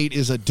after 8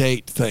 is a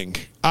date thing.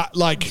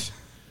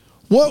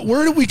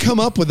 Where did we come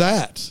up with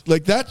that?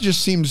 That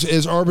just seems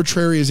as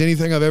arbitrary as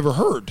anything I've ever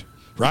heard,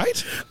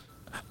 right?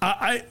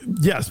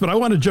 Yes, but I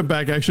want to jump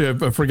back.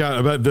 Actually, I forgot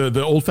about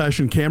the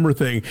old-fashioned camera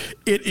thing.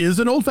 It is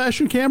an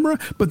old-fashioned camera,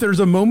 but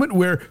there's a moment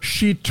where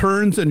she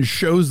turns and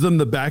shows them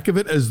the back of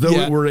it as though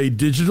it were a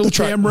digital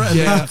camera and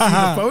they can see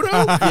the photo.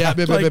 Yeah.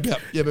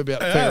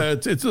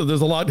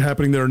 There's a lot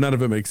happening there. None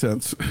of it makes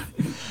sense.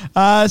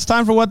 It's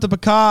time for What the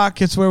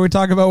Peacock. It's where we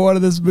talk about what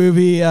this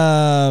movie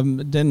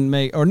didn't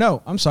make. Or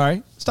no, I'm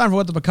sorry. It's time for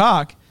What the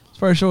Peacock.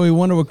 First show, we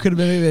wonder what could have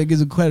been. Maybe that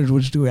gives a credit.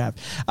 Which do we have?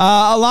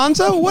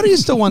 Alonzo, what are you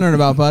still wondering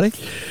about, buddy?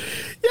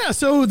 Yeah,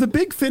 so the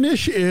big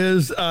finish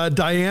is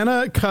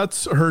Diana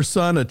cuts her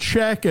son a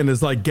check and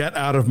is like, get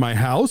out of my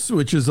house,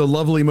 which is a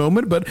lovely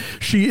moment. But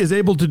she is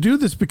able to do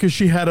this because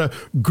she had a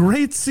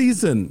great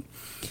season.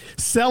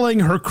 selling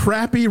her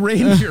crappy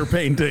reindeer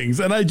paintings.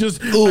 And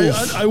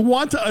I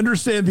want to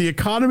understand the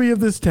economy of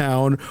this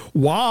town,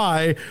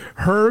 why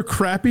her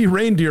crappy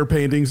reindeer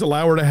paintings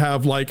allow her to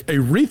have like a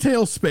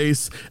retail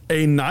space,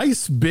 a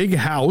nice big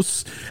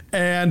house,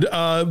 and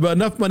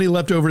enough money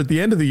left over at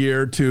the end of the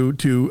year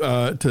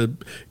to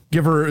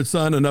give her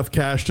son enough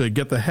cash to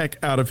get the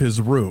heck out of his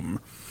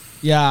room.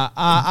 Yeah,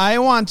 I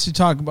want to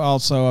talk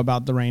also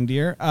about the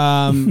reindeer.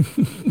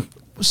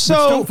 So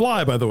still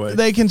fly, by the way.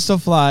 They can still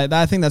fly.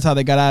 I think that's how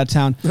they got out of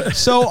town.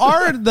 So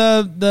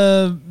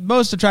the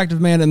most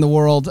attractive man in the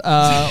world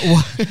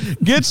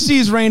gets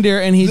these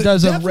reindeer, and he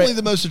does definitely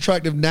the most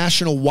attractive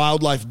National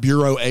Wildlife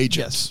Bureau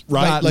agents,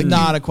 right?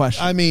 Not a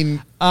question. I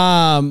mean,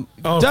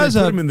 does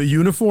put him in the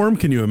uniform?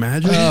 Can you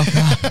imagine?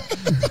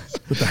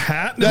 With the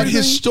hat and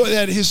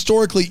that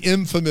historically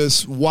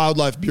infamous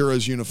Wildlife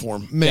Bureau's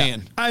uniform,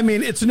 man. Yeah. I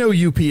mean, it's no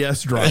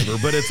UPS driver,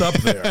 but it's up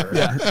there.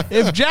 Yeah.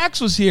 If Jax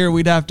was here,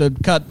 we'd have to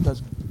cut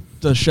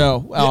the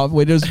show.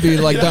 We'd just be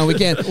like, no, we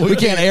can't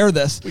air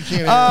this. We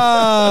can't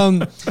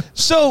air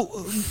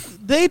So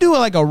they do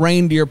like a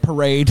reindeer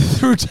parade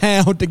through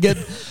town to get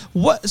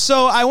what.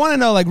 So I want to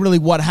know like really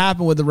what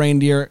happened with the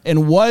reindeer,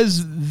 and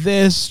was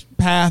this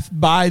path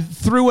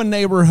through a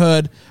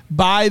neighborhood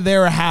by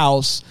their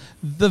house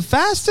the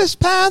fastest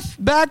path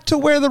back to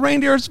where the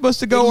reindeer are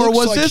supposed to go, or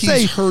was this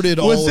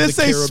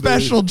a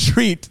special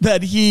treat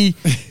that he,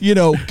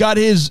 got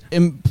his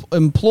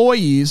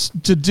employees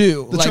to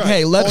do? That's like, right.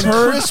 Hey, let's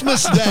on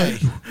Christmas Day.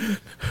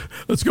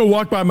 Let's go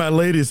walk by my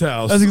lady's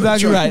house. That's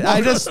exactly right.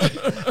 I just,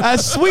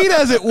 as sweet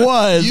as it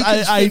was, you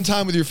can spend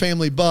time with your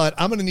family, but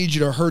I'm going to need you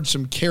to herd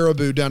some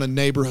caribou down a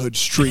neighborhood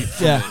street.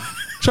 Yeah.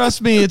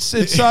 Trust me,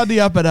 it's on the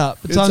up and up.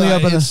 It's on the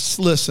up and up.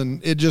 Listen,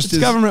 it's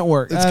government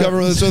work. It's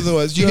government. That's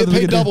otherwise. You get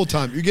paid double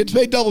time. You get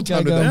paid double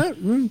time to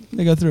them.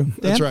 They go through.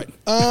 That's right.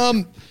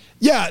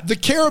 Yeah, the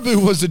caribou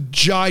was a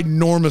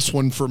ginormous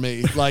one for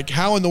me. Like,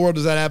 how in the world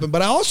does that happen?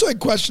 But I also had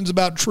questions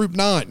about Troop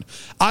 9.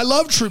 I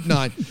love Troop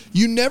 9.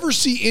 You never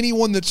see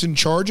anyone that's in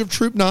charge of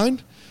Troop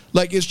 9.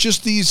 Like, it's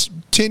just these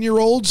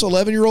 10-year-olds,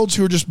 11-year-olds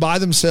who are just by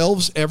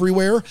themselves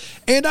everywhere.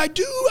 And I'm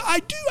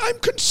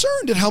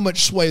concerned at how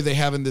much sway they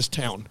have in this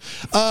town.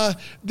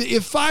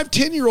 If 5,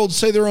 10-year-olds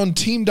say they're on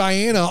Team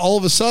Diana, all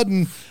of a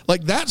sudden,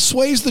 like, that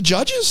sways the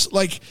judges?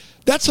 Like,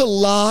 that's a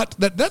lot.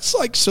 That's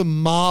like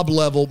some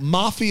mob-level,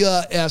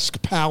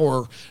 mafia-esque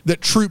power that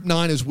Troop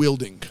 9 is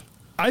wielding.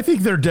 I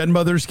think their dead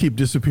mothers keep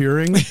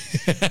disappearing.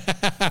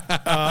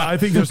 I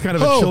think there's kind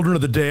of a Children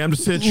of the Damned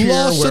sitch here.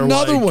 Lost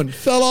another one.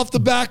 Fell off the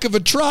back of a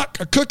truck,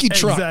 a cookie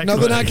truck. Exactly.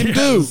 Nothing I can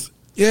do.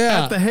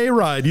 Yeah. At the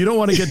hayride. You don't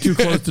want to get too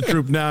close to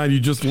Troop 9. You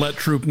just let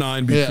Troop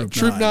 9 be Troop 9.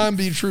 Troop 9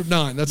 be Troop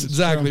 9. That's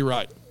exactly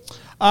right.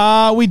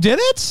 We did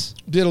it?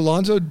 Did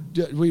Alonzo?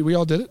 We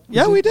all did it?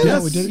 Yeah, we did.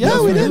 Yeah, we did it. Yeah,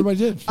 we did. Everybody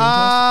did.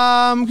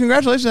 Fantastic.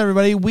 Congratulations,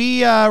 everybody.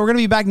 We're going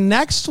to be back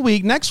next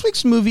week. Next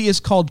week's movie is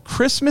called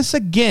Christmas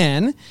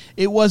Again.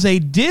 It was a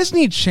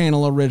Disney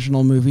Channel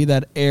original movie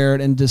that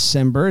aired in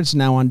December. It's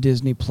now on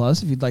Disney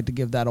Plus if you'd like to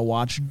give that a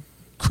watch.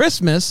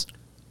 Christmas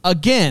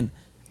Again.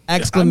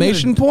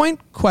 Exclamation point,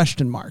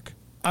 question mark.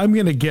 I'm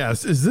going to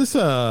guess. Is this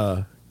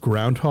a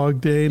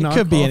Groundhog Day knockoff?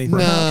 Could be anything.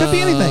 No. Could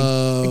be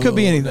anything. It could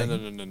be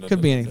anything. No.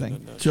 Could be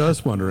anything.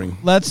 Just wondering.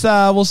 Let's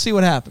we'll see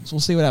what happens.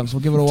 We'll give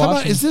it a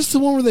watch. Is this the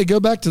one where they go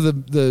back to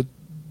the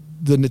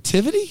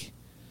Nativity?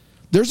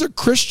 There's a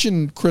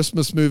Christian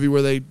Christmas movie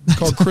where they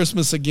call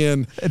Christmas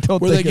Again,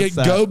 where they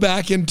go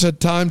back into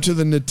time to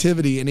the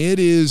Nativity, and it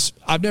is.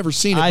 I've never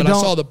seen it, but I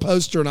saw the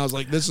poster and I was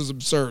like, "This is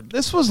absurd."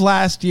 This was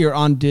last year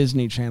on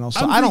Disney Channel,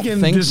 so I don't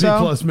think Disney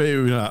so. Plus,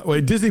 maybe not.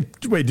 Disney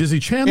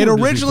Channel. It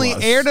originally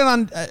aired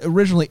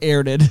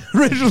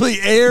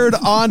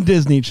on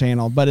Disney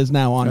Channel, but is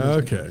now on.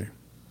 Disney. Okay,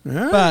 all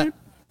right. But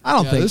I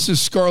don't think this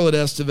is Scarlett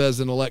Estevez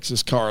and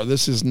Alexis Carr.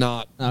 This is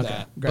not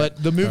that. Great.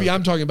 But the movie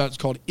I'm talking about is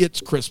called It's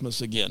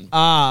Christmas Again.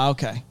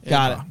 Okay.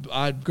 Got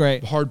it.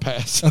 Great. Hard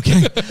pass.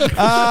 Okay.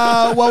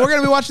 Well, we're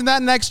going to be watching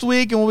that next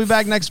week, and we'll be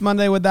back next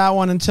Monday with that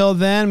one. Until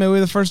then, may we be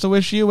the first to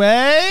wish you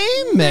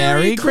a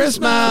Merry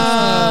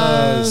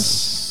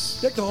Christmas.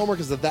 Deck the Hallmark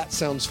is a That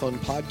Sounds Fun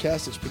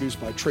podcast. It's produced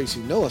by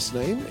Tracy Nillis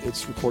Name.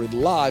 It's recorded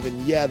live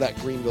in that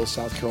Greenville,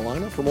 South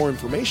Carolina. For more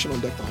information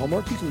on Deck the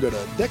Hallmark, you can go to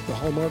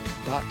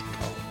deckthehallmark.com.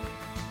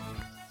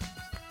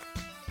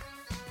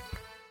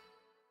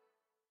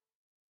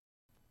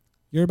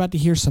 You're about to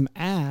hear some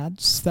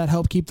ads that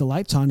help keep the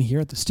lights on here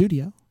at the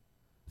studio.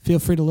 Feel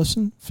free to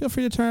listen. Feel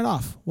free to turn it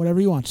off,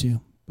 whatever you want to.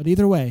 But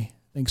either way,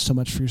 thanks so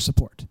much for your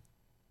support.